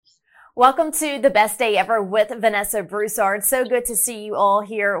Welcome to the best day ever with Vanessa Broussard. So good to see you all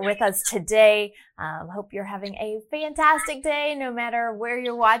here with us today. Hope you're having a fantastic day, no matter where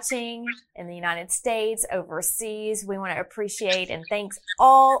you're watching in the United States, overseas. We want to appreciate and thank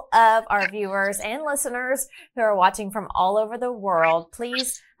all of our viewers and listeners who are watching from all over the world.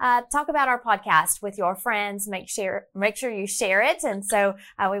 Please talk about our podcast with your friends. Make sure you share it. And so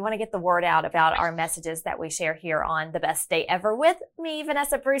we want to get the word out about our messages that we share here on the best day ever with me,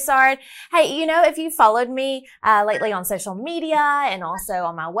 Vanessa Broussard. Hey, if you followed me lately on social media and also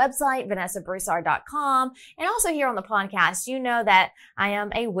on my website, vanessabroussard.com, and also here on the podcast, you know that I am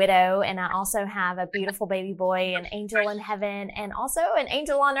a widow and I also have a beautiful baby boy, an angel in heaven, and also an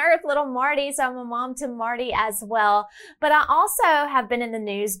angel on earth, little Marty. So I'm a mom to Marty as well. But I also have been in the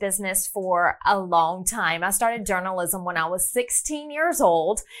news business for a long time. I started journalism when I was 16 years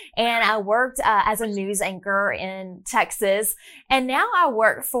old, and I worked as a news anchor in Texas. And now I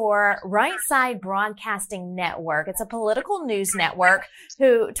work for Right Side Broadcasting Network. It's a political news network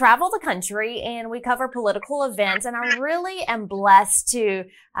who travel the country, and we cover political events. And I really am blessed to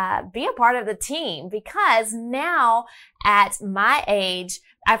be a part of the team, because now at my age,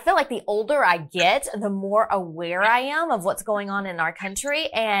 I feel like the older I get, the more aware I am of what's going on in our country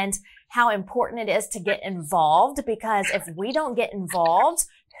and how important it is to get involved, because if we don't get involved,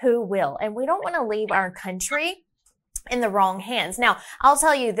 who will? And we don't want to leave our country in the wrong hands. Now, I'll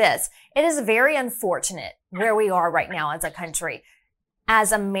tell you this, it is very unfortunate where we are right now as a country.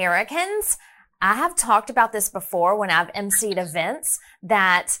 As Americans, I have talked about this before when I've emceed events,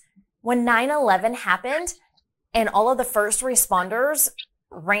 that when 9/11 happened and all of the first responders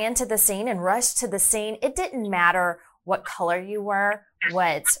ran to the scene and rushed to the scene, it didn't matter what color you were,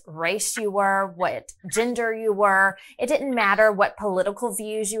 what race you were, what gender you were. It didn't matter what political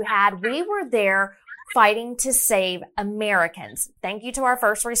views you had. We were there fighting to save Americans. Thank you to our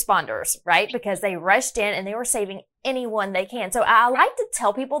first responders, right? Because they rushed in and they were saving anyone they can. So I like to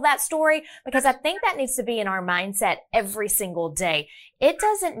tell people that story because I think that needs to be in our mindset every single day. It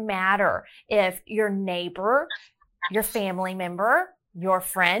doesn't matter if your neighbor, your family member, your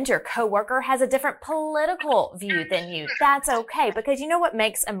friend, your coworker has a different political view than you. That's okay, because you know what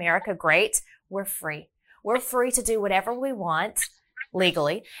makes America great? We're free. We're free to do whatever we want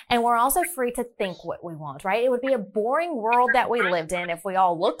legally, and we're also free to think what we want, right? It would be a boring world that we lived in if we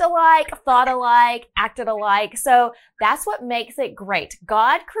all looked alike, thought alike, acted alike. So that's what makes it great.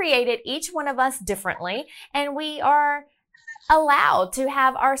 God created each one of us differently, and we are allowed to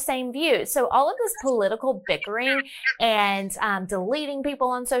have our same views. So all of this political bickering and deleting people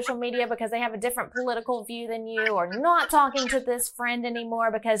on social media because they have a different political view than you, or not talking to this friend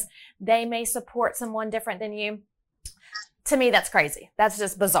anymore because they may support someone different than you, to me, that's crazy. That's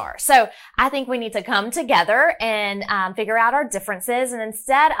just bizarre. So I think we need to come together and figure out our differences. And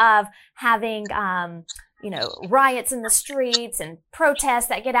instead of having, riots in the streets and protests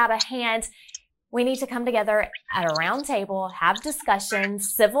that get out of hand, we need to come together at a round table, have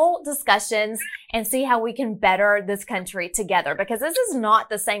discussions, civil discussions, and see how we can better this country together. Because this is not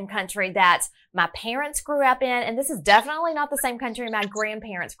the same country that my parents grew up in, and this is definitely not the same country my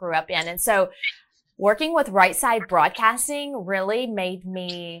grandparents grew up in. And so working with Right Side Broadcasting really made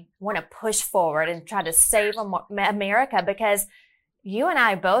me want to push forward and try to save America, because you and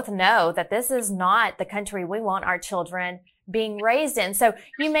I both know that this is not the country we want our children being raised in. So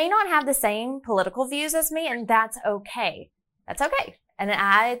you may not have the same political views as me, and that's okay. That's okay. And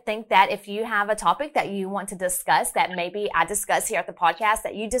I think that if you have a topic that you want to discuss that maybe I discuss here at the podcast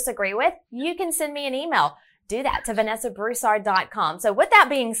that you disagree with, you can send me an email. Do that to vanessabroussard.com. So with that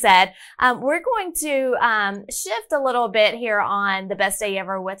being said, we're going to shift a little bit here on the best day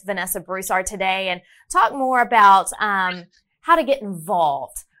ever with Vanessa Broussard today and talk more about how to get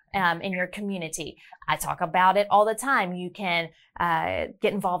involved in your community. I talk about it all the time. You can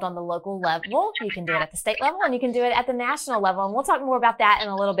get involved on the local level. You can do it at the state level, and you can do it at the national level. And we'll talk more about that in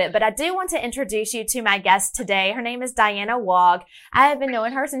a little bit. But I do want to introduce you to my guest today. Her name is Diana Wagh. I have been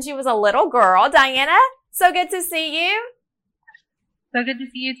knowing her since she was a little girl. Diana, so good to see you. So good to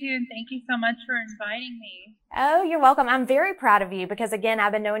see you too, and thank you so much for inviting me. Oh, you're welcome. I'm very proud of you because, again,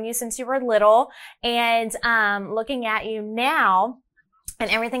 I've been knowing you since you were little, and looking at you now and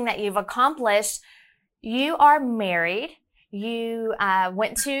everything that you've accomplished. You are married. You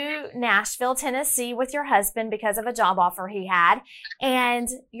went to Nashville, Tennessee with your husband because of a job offer he had, and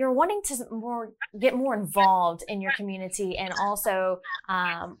you're wanting to get more involved in your community and also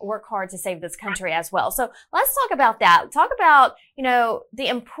work hard to save this country as well. So let's talk about that. Talk about, the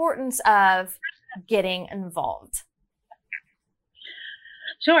importance of getting involved.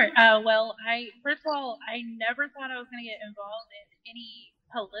 Sure. Well, first of all, I never thought I was going to get involved in any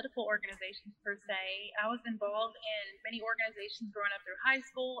political organizations per se. I was involved in many organizations growing up through high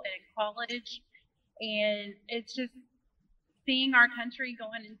school and in college, and it's just seeing our country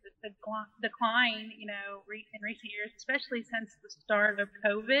going into the decline, in recent years, especially since the start of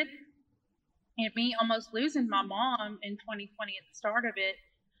COVID, and me almost losing my mom in 2020 at the start of it.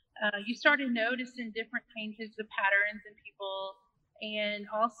 You started noticing different changes of patterns in people. And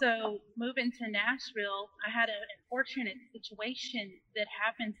also moving to Nashville, I had an unfortunate situation that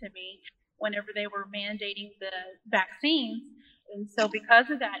happened to me whenever they were mandating the vaccines. And so because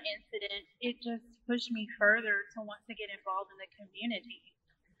of that incident, it just pushed me further to want to get involved in the community.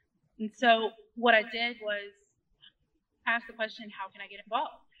 And so what I did was ask the question, how can I get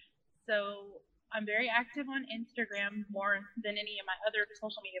involved? So I'm very active on Instagram more than any of my other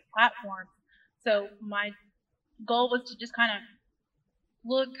social media platforms. So my goal was to just kind of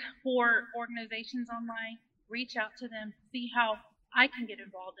look for organizations online, reach out to them, see how I can get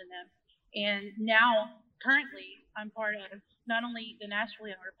involved in them. And now, currently, I'm part of not only the Nashville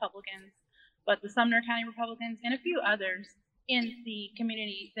Young Republicans, but the Sumner County Republicans and a few others in the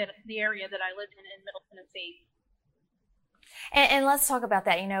community, the area that I live in Middle Tennessee. And let's talk about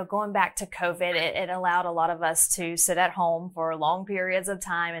that. Going back to COVID, it allowed a lot of us to sit at home for long periods of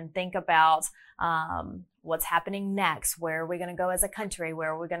time and think about what's happening next. Where are we going to go as a country?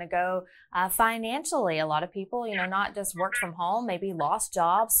 Where are we going to go financially? A lot of people, not just work from home, maybe lost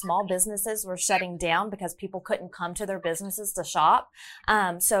jobs. Small businesses were shutting down because people couldn't come to their businesses to shop.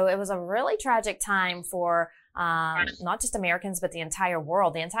 So it was a really tragic time for not just Americans, but the entire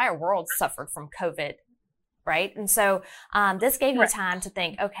world. The entire world suffered from COVID. Right. And so this gave you time to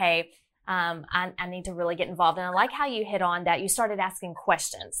think, okay, I need to really get involved. And I like how you hit on that. You started asking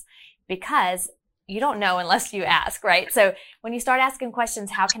questions because you don't know unless you ask. Right. So when you start asking questions,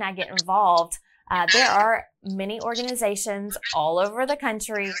 how can I get involved? There are many organizations all over the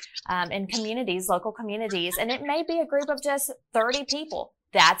country in communities, local communities, and it may be a group of just 30 people.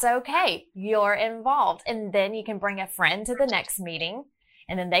 That's okay. You're involved. And then you can bring a friend to the next meeting.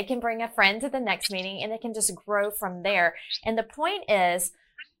 And then they can bring a friend to the next meeting and it can just grow from there. And the point is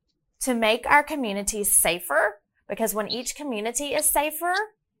to make our communities safer, because when each community is safer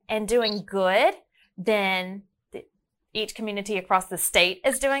and doing good, then each community across the state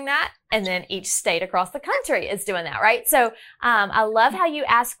is doing that. And then each state across the country is doing that, right? So I love how you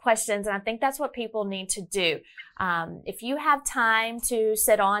ask questions. And I think that's what people need to do. If you have time to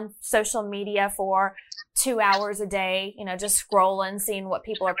sit on social media for 2 hours a day, just scrolling, seeing what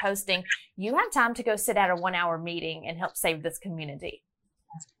people are posting, you have time to go sit at a 1-hour meeting and help save this community.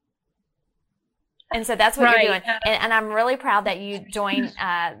 And so that's what you're doing. And I'm really proud that you joined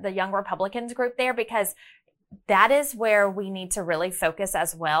the Young Republicans group there, because that is where we need to really focus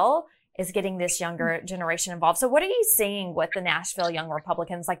as well, is getting this younger generation involved. So what are you seeing with the Nashville Young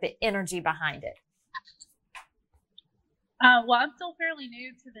Republicans, like the energy behind it? Well, I'm still fairly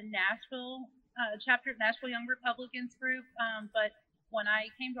new to the Nashville chapter of Nashville Young Republicans group, but when I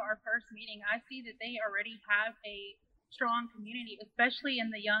came to our first meeting, I see that they already have a strong community, especially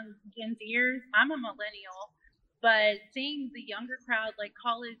in the young Gen Zers. I'm a millennial, but seeing the younger crowd, like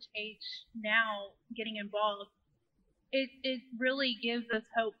college age now, getting involved, it really gives us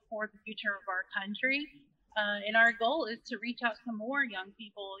hope for the future of our country. And our goal is to reach out to more young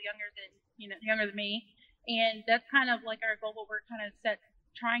people, younger than me, and that's kind of like our goal, what we're kind of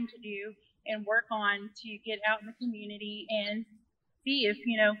trying to do and work on to get out in the community and see if,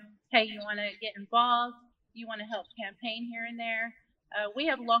 hey, you want to get involved, you want to help campaign here and there. We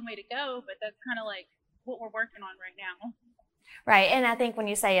have a long way to go, but that's kind of like what we're working on right now. Right. And I think when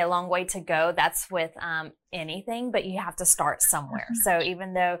you say a long way to go, that's with anything, but you have to start somewhere. So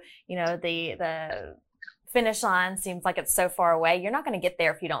even though, the finish line seems like it's so far away, you're not going to get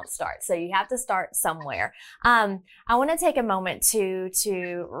there if you don't start. So you have to start somewhere. I want to take a moment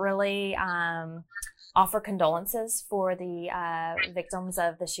to really offer condolences for the victims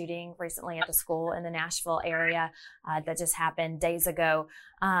of the shooting recently at the school in the Nashville area that just happened days ago.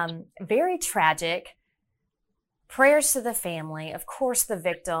 Very tragic. Prayers to the family, of course, the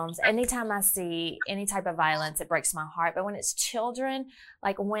victims. Anytime I see any type of violence, it breaks my heart. But when it's children,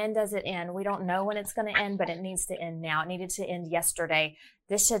 like, when does it end? We don't know when it's going to end, but it needs to end now. It needed to end yesterday.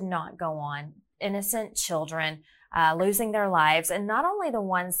 This should not go on. Innocent children losing their lives. And not only the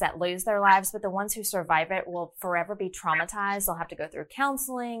ones that lose their lives, but the ones who survive it will forever be traumatized. They'll have to go through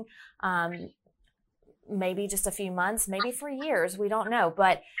counseling, maybe just a few months, maybe for years. We don't know.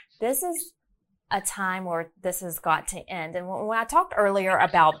 But this is a time where this has got to end. And when I talked earlier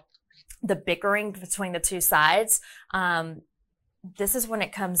about the bickering between the two sides, this is when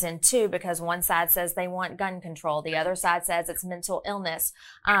it comes in too, because one side says they want gun control. The other side says it's mental illness.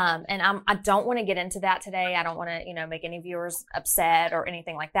 And I don't want to get into that today. I don't want to, make any viewers upset or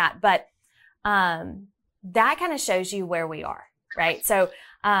anything like that. But, that kind of shows you where we are, right? So,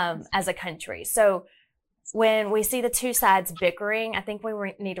 as a country. So when we see the two sides bickering, I think we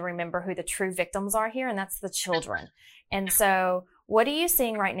need to remember who the true victims are here, and that's the children. And so what are you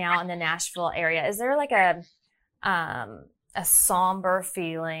seeing right now in the Nashville area? Is there like a somber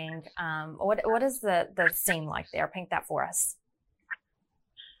feeling? What is the scene like there? Paint that for us.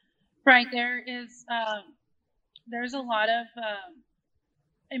 Right. There's a lot of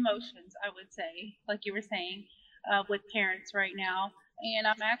emotions, I would say, like you were saying, with parents right now. And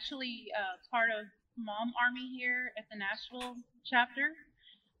I'm actually part of Mom Army here at the Nashville chapter.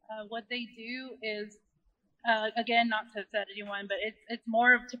 What they do is, again, not to upset anyone, but it's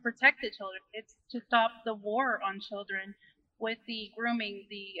more to protect the children. It's to stop the war on children with the grooming,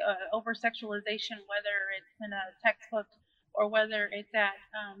 the over-sexualization, whether it's in a textbook or whether it's at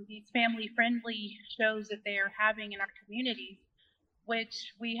these family-friendly shows that they are having in our communities,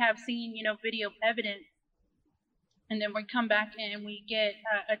 which we have seen, video evidence, and then we come back and we get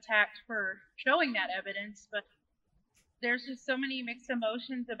attacked for showing that evidence. But there's just so many mixed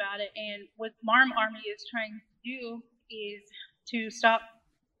emotions about it. And what Mom Army is trying to do is to stop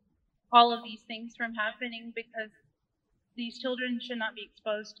all of these things from happening, because these children should not be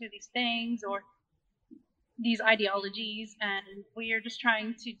exposed to these things or these ideologies. And we are just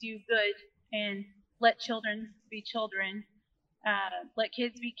trying to do good and let children be children. Let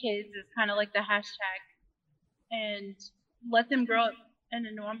kids be kids is kind of like the hashtag, and let them grow up in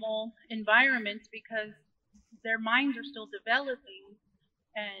a normal environment, because their minds are still developing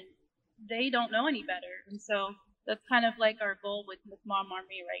and they don't know any better. And so that's kind of like our goal with Mom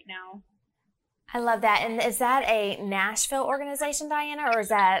Army right now. I love that. And is that a Nashville organization, Diana, or is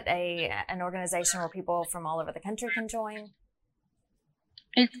that an organization where people from all over the country can join?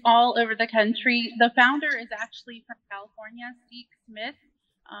 It's all over the country. The founder is actually from California, Steve Smith.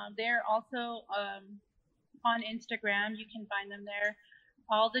 They're also on Instagram. You can find them there.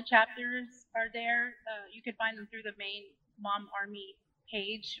 All the chapters are there. You can find them through the main Mom Army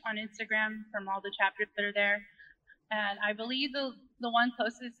page on Instagram from all the chapters that are there. And I believe the one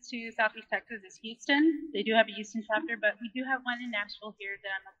closest to Southeast Texas is Houston. They do have a Houston chapter, but we do have one in Nashville here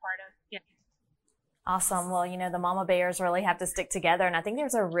that I'm a part of. Yeah. Awesome. Well, the Mama Bears really have to stick together. And I think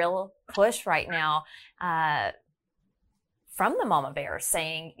there's a real push right now from the Mama Bears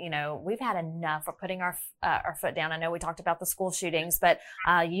saying, we've had enough. We're putting our foot down. I know we talked about the school shootings, but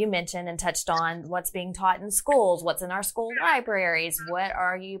you mentioned and touched on what's being taught in schools, what's in our school libraries, what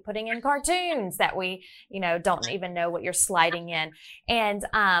are you putting in cartoons that we, don't even know what you're sliding in. And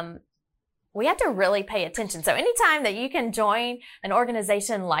we have to really pay attention. So anytime that you can join an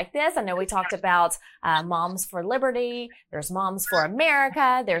organization like this, I know we talked about Moms for Liberty, there's Moms for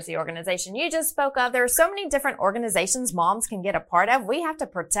America, there's the organization you just spoke of. There are so many different organizations moms can get a part of. We have to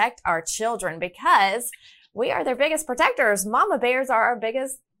protect our children because we are their biggest protectors. Mama Bears are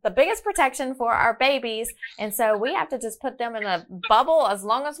the biggest protection for our babies. And so we have to just put them in a bubble as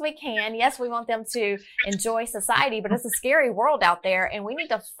long as we can. Yes, we want them to enjoy society, but it's a scary world out there, and we need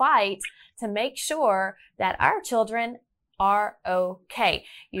to fight to make sure that our children are okay.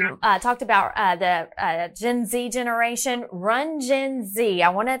 You talked about the Gen Z generation. Run Gen Z. I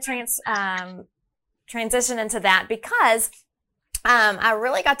want to transition into that because I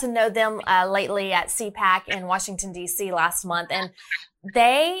really got to know them lately at CPAC in Washington, D.C. last month. And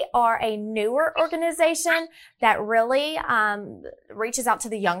they are a newer organization that really reaches out to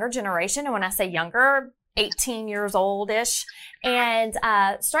the younger generation. And when I say younger, 18 years old-ish, and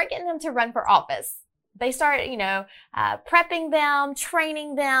start getting them to run for office. They start, prepping them,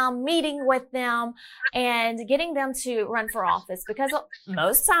 training them, meeting with them, and getting them to run for office. Because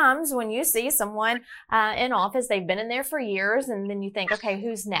most times when you see someone in office, they've been in there for years, and then you think, okay,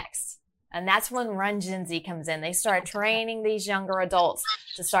 who's next? And that's when Run Gen Z comes in. They start training these younger adults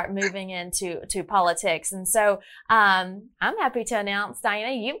to start moving into politics. And so I'm happy to announce,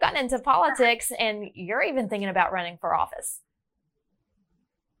 Diana, you've gotten into politics and you're even thinking about running for office.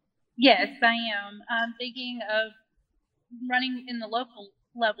 Yes, I am. I'm thinking of running in the local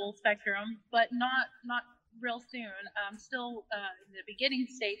level spectrum, but not real soon. I'm still in the beginning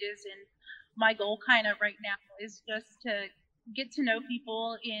stages, and my goal kind of right now is just to get to know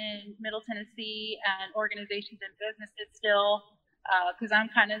people in Middle Tennessee and organizations and businesses still, because I'm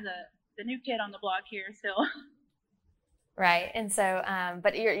kind of the new kid on the block here still. Right. And so,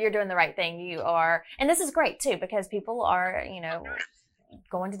 but you're doing the right thing. You are, and this is great too, because people are,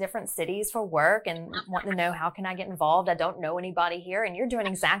 going to different cities for work and wanting to know, how can I get involved? I don't know anybody here. And you're doing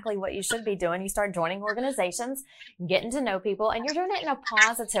exactly what you should be doing. You start joining organizations, getting to know people, and you're doing it in a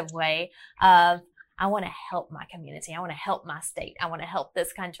positive way of, I want to help my community. I want to help my state. I want to help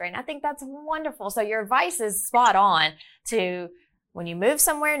this country. And I think that's wonderful. So your advice is spot on to, when you move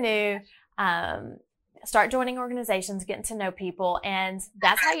somewhere new, start joining organizations, getting to know people. And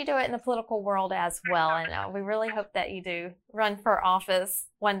that's how you do it in the political world as well. And we really hope that you do run for office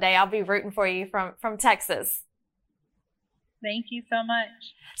one day. I'll be rooting for you from Texas. Thank you so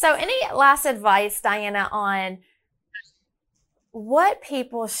much. So any last advice, Diana, on what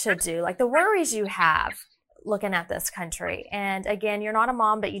people should do, like the worries you have looking at this country? And again, you're not a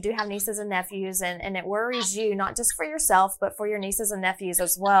mom, but you do have nieces and nephews, and it worries you, not just for yourself, but for your nieces and nephews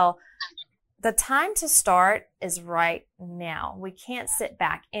as well. The time to start is right now. We can't sit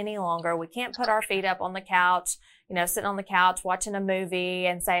back any longer. We can't put our feet up on the couch, sitting on the couch watching a movie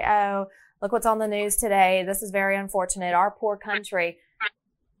and say, oh, look what's on the news today. This is very unfortunate. Our poor country.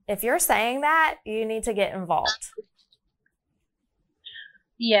 If you're saying that, you need to get involved.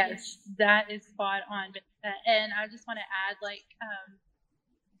 Yes, that is spot on. And I just want to add,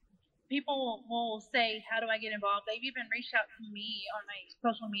 people will say, how do I get involved? They've even reached out to me on my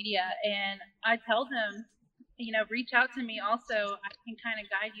social media, and I tell them, reach out to me also. I can kind of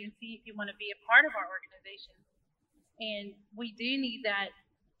guide you and see if you want to be a part of our organization. And we do need that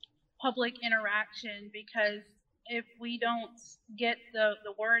public interaction, because if we don't get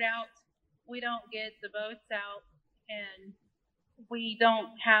the word out, we don't get the votes out, and we don't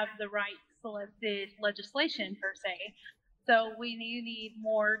have the right selected legislation per se. So we need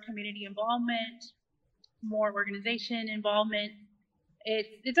more community involvement, more organization involvement.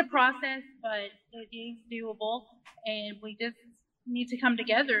 It's a process, but it is doable, and we just need to come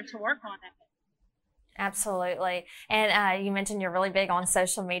together to work on it. Absolutely. And you mentioned you're really big on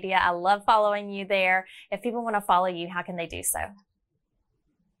social media. I love following you there. If people want to follow you, how can they do so?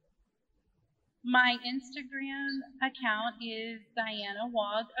 My Instagram account is Diana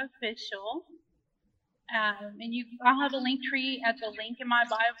Wagh Official. And I'll have a link tree at the link in my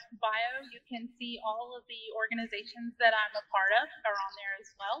bio. You can see all of the organizations that I'm a part of are on there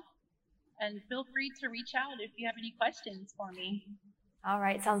as well. And feel free to reach out if you have any questions for me. All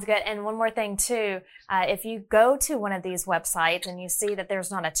right. Sounds good. And one more thing too, if you go to one of these websites and you see that there's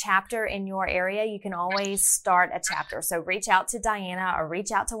not a chapter in your area, you can always start a chapter. So reach out to Diana or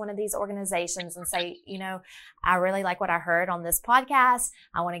reach out to one of these organizations and say, I really like what I heard on this podcast.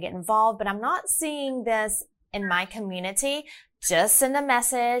 I want to get involved, but I'm not seeing this in my community. Just send a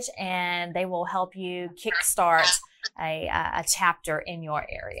message and they will help you kickstart a chapter in your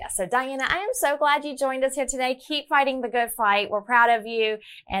area. So Diana, I am so glad you joined us here today. Keep fighting the good fight. We're proud of you,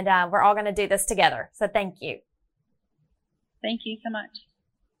 and we're all going to do this together. So thank you. Thank you so much.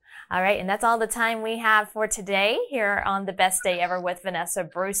 All right. And that's all the time we have for today here on The Best Day Ever with Vanessa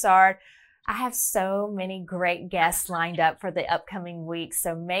Broussard. I have so many great guests lined up for the upcoming weeks,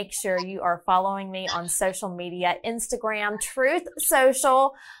 so make sure you are following me on social media, Instagram, Truth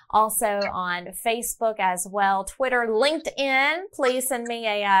Social, also on Facebook as well, Twitter, LinkedIn. Please send me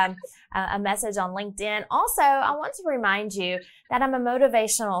a message on LinkedIn. Also, I want to remind you that I'm a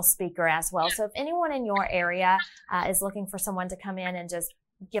motivational speaker as well, so if anyone in your area is looking for someone to come in and just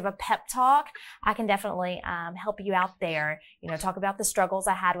give a pep talk, I can definitely help you out there. Talk about the struggles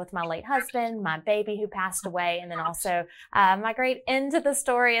I had with my late husband, my baby who passed away, and then also my great end to the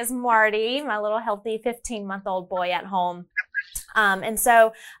story is Marty, my little healthy 15-month-old boy at home. And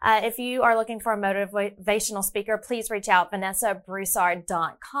so if you are looking for a motivational speaker, please reach out,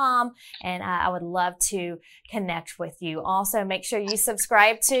 VanessaBroussard.com, and I would love to connect with you. Also, make sure you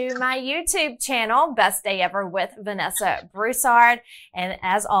subscribe to my YouTube channel, Best Day Ever with Vanessa Broussard. And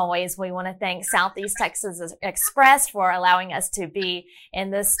as always, we want to thank Southeast Texas Express for allowing us to be in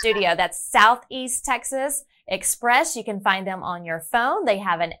the studio. That's Southeast Texas Express. You can find them on your phone. They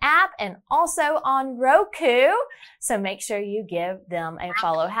have an app and also on Roku. So make sure you give them a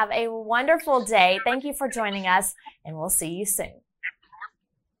follow. Have a wonderful day. Thank you for joining us, and we'll see you soon.